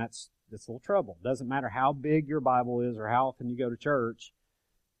Him, that's a little trouble. Doesn't matter how big your Bible is or how often you go to church,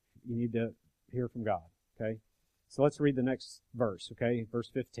 you need to hear from God. Okay? So let's read the next verse, okay? Verse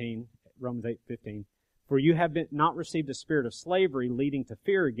 15, Romans 8:15. For you have not received a spirit of slavery leading to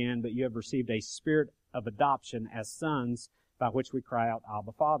fear again, but you have received a spirit of adoption as sons, by which we cry out,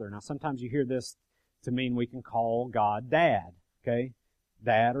 Abba, Father. Now sometimes you hear this to mean we can call God Dad, okay?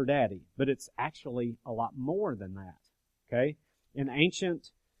 Dad or Daddy. But it's actually a lot more than that, okay? In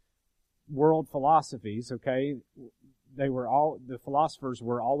ancient world philosophies, okay, the philosophers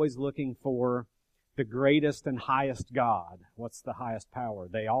were always looking for the greatest and highest God. What's the highest power?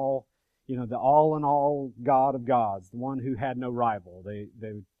 They all, the all in all God of gods, the one who had no rival. They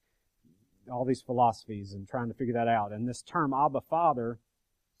all these philosophies and trying to figure that out. And this term Abba Father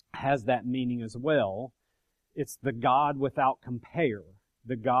has that meaning as well. It's the God without compare,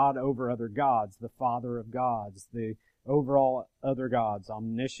 the God over other gods, the Father of gods, the overall other gods,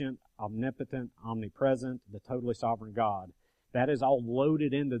 omniscient, omnipotent, omnipresent, the totally sovereign God. That is all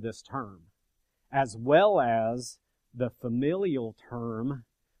loaded into this term, as well as the familial term,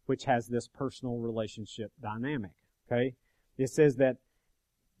 which has this personal relationship dynamic. Okay? It says that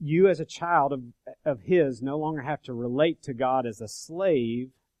you as a child of His no longer have to relate to God as a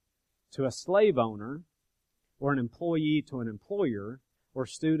slave to a slave owner, or an employee to an employer, or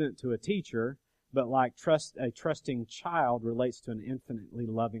student to a teacher, but like a trusting child relates to an infinitely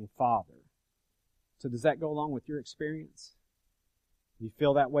loving Father. So does that go along with your experience? Do you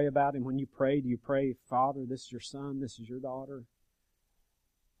feel that way about Him when you pray? Do you pray, Father, this is your son, this is your daughter?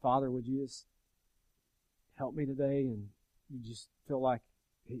 Father, would you just help me today? And you just feel like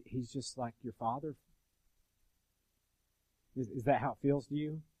He's just like your Father? Is that how it feels to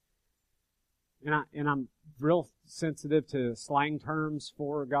you? And I'm real sensitive to slang terms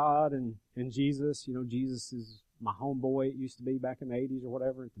for God and Jesus. You know, Jesus is my homeboy, it used to be back in the 80s or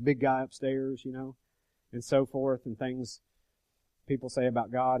whatever. The big guy upstairs, you know, and so forth, and things people say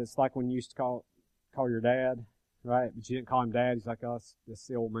about God. It's like when you used to call your dad, right? But you didn't call him dad. He's like, oh, that's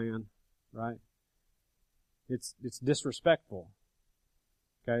the old man, right? It's disrespectful.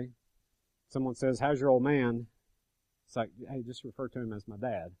 Okay? Someone says, how's your old man? It's like, hey, just refer to him as my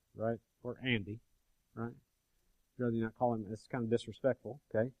dad, right? Or Andy, right? Rather than not call him, it's kind of disrespectful,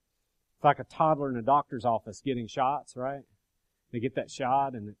 okay? It's like a toddler in a doctor's office getting shots, right? They get that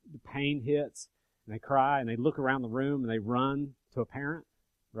shot and the pain hits and they cry and they look around the room and they run to a parent,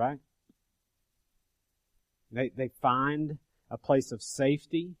 right? They find a place of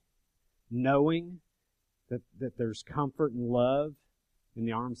safety, knowing that there's comfort and love in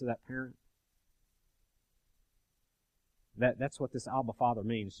the arms of that parent. That's what this Abba Father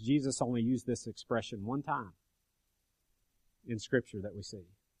means. Jesus only used this expression one time in Scripture that we see.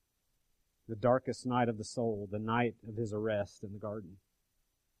 The darkest night of the soul, the night of His arrest in the garden.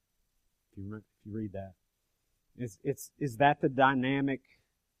 If you read that. Is that the dynamic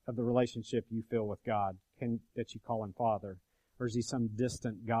of the relationship you feel with God, that you call Him Father? Or is He some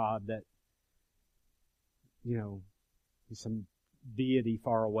distant God that, you know, He's some deity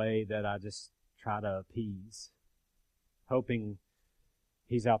far away that I just try to appease, hoping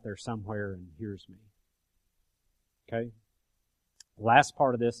He's out there somewhere and hears me? Okay? Last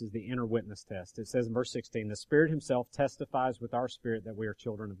part of this is the inner witness test. It says in verse 16, the Spirit Himself testifies with our spirit that we are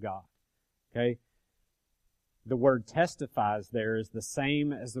children of God. Okay? The word testifies there is the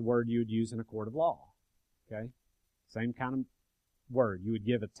same as the word you would use in a court of law. Okay? Same kind of word. You would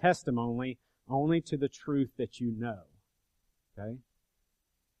give a testimony only to the truth that you know. Okay?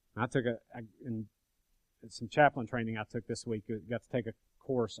 I took in some chaplain training I took this week, I got to take a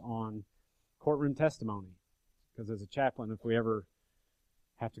course on courtroom testimony. Because as a chaplain, if we ever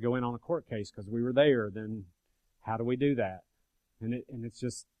have to go in on a court case because we were there, then how do we do that? And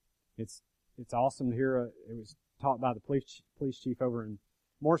it's awesome to hear. It was taught by the police chief over in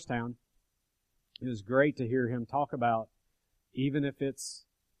Morristown. It was great to hear him talk about, even if it's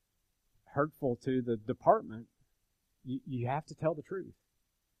hurtful to the department, you have to tell the truth.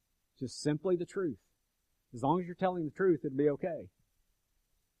 Just simply the truth. As long as you're telling the truth, it'll be okay.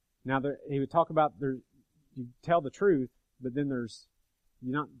 Now, he would talk about you tell the truth, but then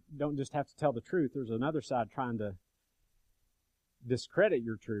don't just have to tell the truth. There's another side trying to discredit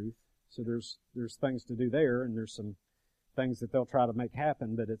your truth. So there's things to do there, and there's some things that they'll try to make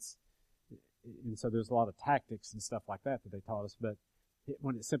happen, and so there's a lot of tactics and stuff like that they taught us. But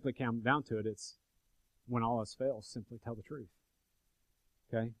when it simply comes down to it, it's when all else fails, simply tell the truth.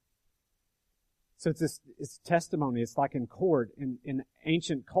 Okay? So it's testimony. It's like in court. In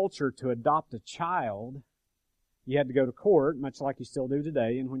ancient culture, to adopt a child, you had to go to court, much like you still do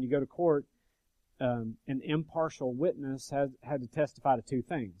today. And when you go to court, an impartial witness had to testify to two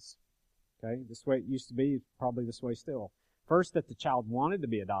things. Okay? This way it used to be, probably this way still. First, that the child wanted to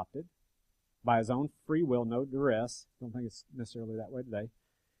be adopted by his own free will, no duress. Don't think it's necessarily that way today.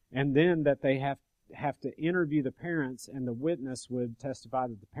 And then that they have to interview the parents, and the witness would testify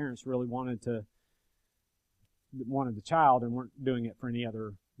that the parents really wanted the child and weren't doing it for any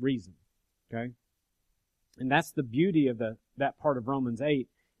other reason. Okay? And that's the beauty of that part of Romans 8.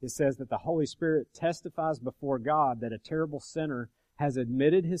 It says that the Holy Spirit testifies before God that a terrible sinner has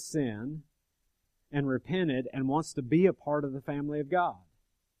admitted his sin and repented and wants to be a part of the family of God.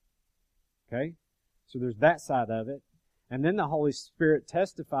 Okay? So there's that side of it. And then the Holy Spirit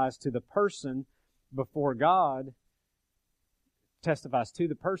testifies to the person before God, testifies to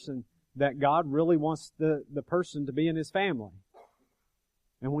the person that God really wants the person to be in His family.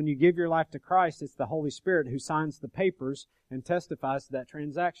 And when you give your life to Christ, it's the Holy Spirit who signs the papers and testifies to that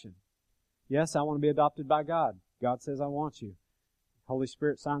transaction. Yes, I want to be adopted by God. God says, I want you. Holy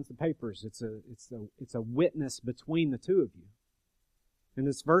Spirit signs the papers. It's a witness between the two of you. And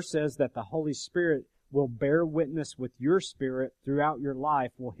this verse says that the Holy Spirit will bear witness with your spirit throughout your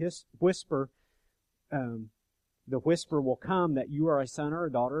life, will whisper, the whisper will come that you are a son or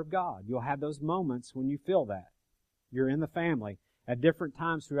a daughter of God. You'll have those moments when you feel that. You're in the family at different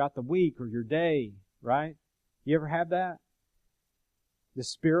times throughout the week or your day, right? You ever have that? The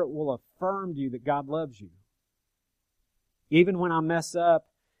Spirit will affirm to you that God loves you. Even when I mess up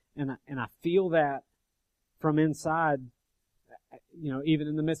and I feel that from inside, even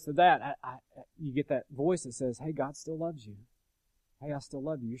in the midst of that, you get that voice that says, hey, God still loves you. Hey, I still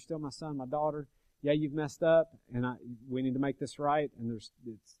love you. You're still my son, my daughter. Yeah, you've messed up, and we need to make this right, and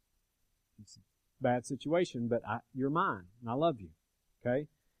it's a bad situation, but you're mine, and I love you. Okay?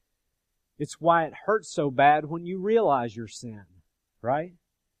 It's why it hurts so bad when you realize your sin, right?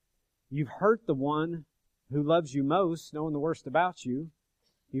 You've hurt the one who loves you most, knowing the worst about you.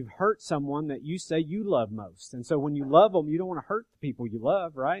 You've hurt someone that you say you love most. And so when you love them, you don't want to hurt the people you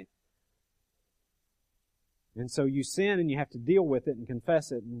love, right? And so you sin and you have to deal with it and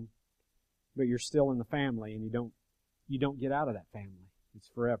confess it, but you're still in the family and you don't get out of that family. It's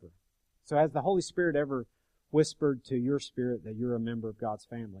forever. So has the Holy Spirit ever whispered to your spirit that you're a member of God's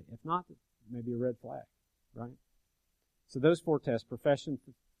family? If not, maybe a red flag, right? So those 4 tests, profession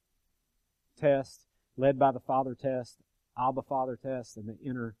test, led by the Father test, Abba Father test, and the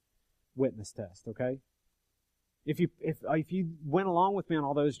inner witness test, okay? If you went along with me on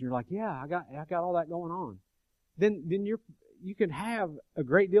all those and you're like, yeah, I got all that going on, then you can have a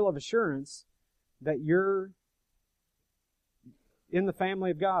great deal of assurance that you're in the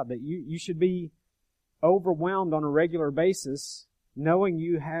family of God, that you should be overwhelmed on a regular basis, knowing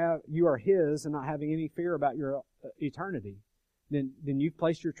you are His and not having any fear about your eternity. Then you've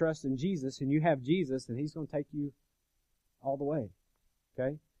placed your trust in Jesus, and you have Jesus, and He's going to take you all the way.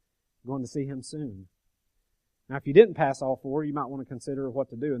 Okay? Going to see Him soon. Now, if you didn't pass all 4, you might want to consider what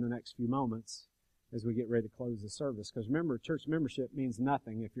to do in the next few moments as we get ready to close the service. Because remember, church membership means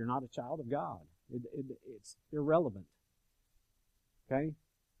nothing if you're not a child of God. It's irrelevant. Okay?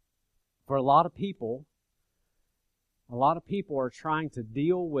 For a lot of people are trying to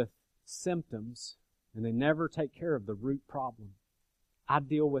deal with symptoms, and they never take care of the root problem. I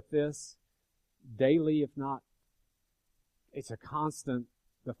deal with this daily, if not, it's a constant,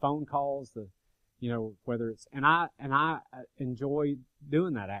 the phone calls, whether it's, and I enjoy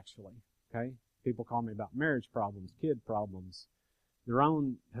doing that actually, okay? People call me about marriage problems, kid problems, their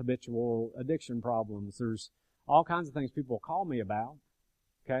own habitual addiction problems. There's all kinds of things people call me about,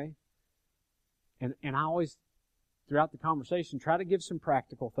 okay? And I always, throughout the conversation, try to give some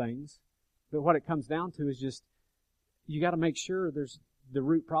practical things. But what it comes down to is just, you got to make sure there's the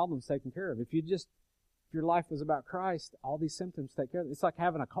root problems taken care of. If your life was about Christ, all these symptoms take care of it. It's like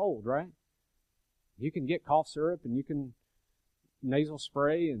having a cold, right? You can get cough syrup and you can nasal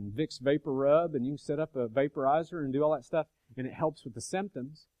spray and Vicks Vapor Rub and you can set up a vaporizer and do all that stuff and it helps with the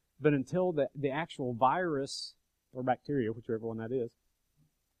symptoms. But until the actual virus or bacteria, whichever one that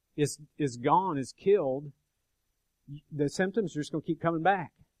is gone, is killed, the symptoms are just going to keep coming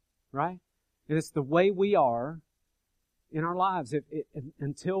back, right? And it's the way we are in our lives.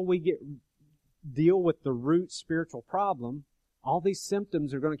 Until we deal with the root spiritual problem, all these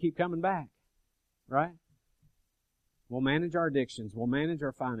symptoms are going to keep coming back, right? We'll manage our addictions, we'll manage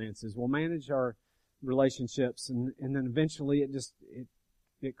our finances, we'll manage our relationships, and then eventually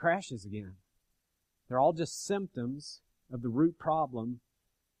it crashes again. They're all just symptoms of the root problem,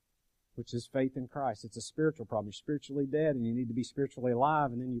 which is faith in Christ. It's a spiritual problem. You're spiritually dead and you need to be spiritually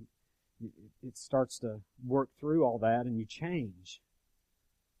alive, and then it starts to work through all that and you change.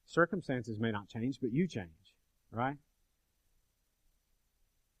 Circumstances may not change, but you change, right?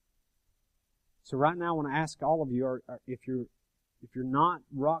 So right now I want to ask all of you, if you're not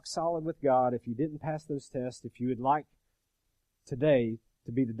rock solid with God, if you didn't pass those tests, if you would like today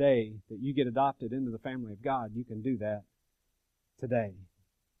to be the day that you get adopted into the family of God, you can do that today.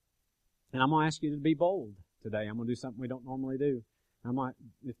 And I'm going to ask you to be bold today. I'm going to do something we don't normally do.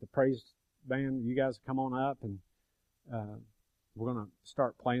 If the praise band, you guys come on up, and we're going to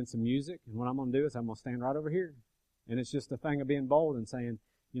start playing some music. And what I'm going to do is I'm going to stand right over here. And it's just a thing of being bold and saying,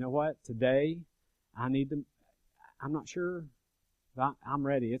 you know what, today I'm not sure, but I'm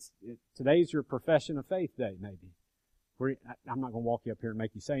ready. Today's your profession of faith day, maybe. I'm not going to walk you up here and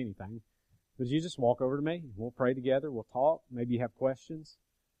make you say anything. But you just walk over to me. We'll pray together. We'll talk. Maybe you have questions.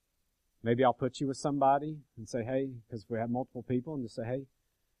 Maybe I'll put you with somebody and say, hey, because we have multiple people, and just say, hey,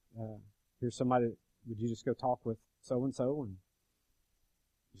 here's somebody, would you just go talk with so-and-so and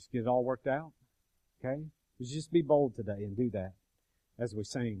just get it all worked out? Okay? Just be bold today and do that as we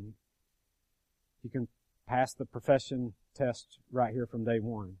sing. You can pass the profession test right here from day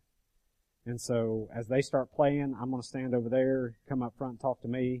one. And so as they start playing, I'm going to stand over there, come up front and talk to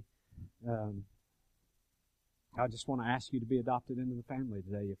me. I just want to ask you to be adopted into the family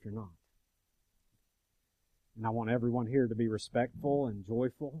today if you're not. And I want everyone here to be respectful and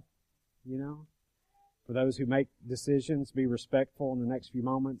joyful, For those who make decisions, be respectful in the next few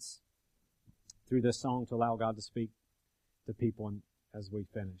moments through this song to allow God to speak to people as we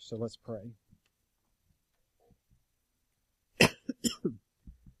finish. So let's pray.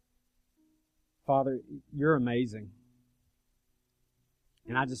 Father, you're amazing.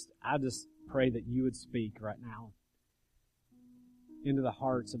 And I just pray that you would speak right now into the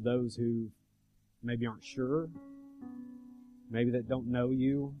hearts of those who maybe aren't sure, maybe that don't know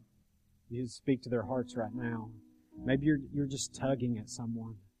you. You speak to their hearts right now. Maybe you're just tugging at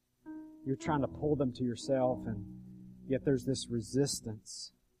someone. You're trying to pull them to yourself, and yet there's this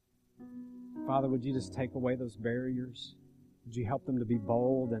resistance. Father, would you just take away those barriers? Would you help them to be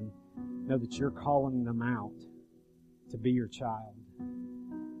bold and know that you're calling them out to be your child?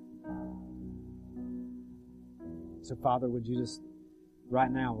 So, Father, would you just,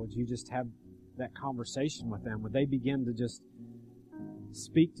 right now, would you just have that conversation with them? Would they begin to just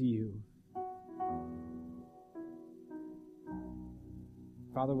speak to you?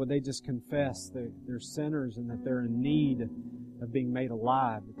 Father, would they just confess that they're sinners and that they're in need of being made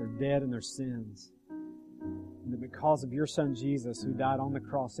alive, that they're dead in their sins, and that because of your Son Jesus, who died on the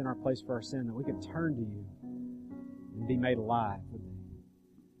cross in our place for our sin, that we could turn to you and be made alive? Would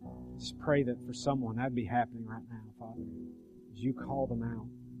they just pray that for someone that'd be happening right now, Father, as you call them out.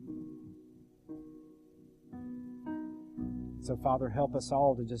 So, Father, help us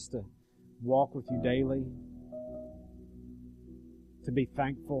all to just to walk with you daily, to be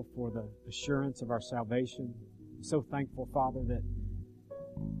thankful for the assurance of our salvation. So thankful, Father, that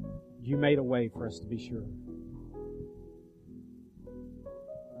you made a way for us to be sure.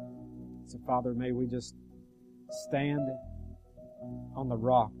 So, Father, may we just stand on the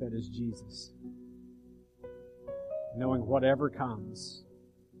rock that is Jesus, knowing whatever comes,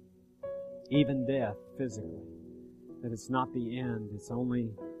 even death physically, that it's not the end, it's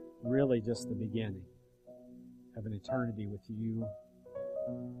only really just the beginning of an eternity with you.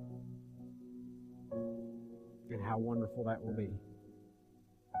 And how wonderful that will be.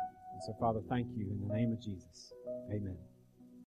 And so, Father, thank you in the name of Jesus. Amen.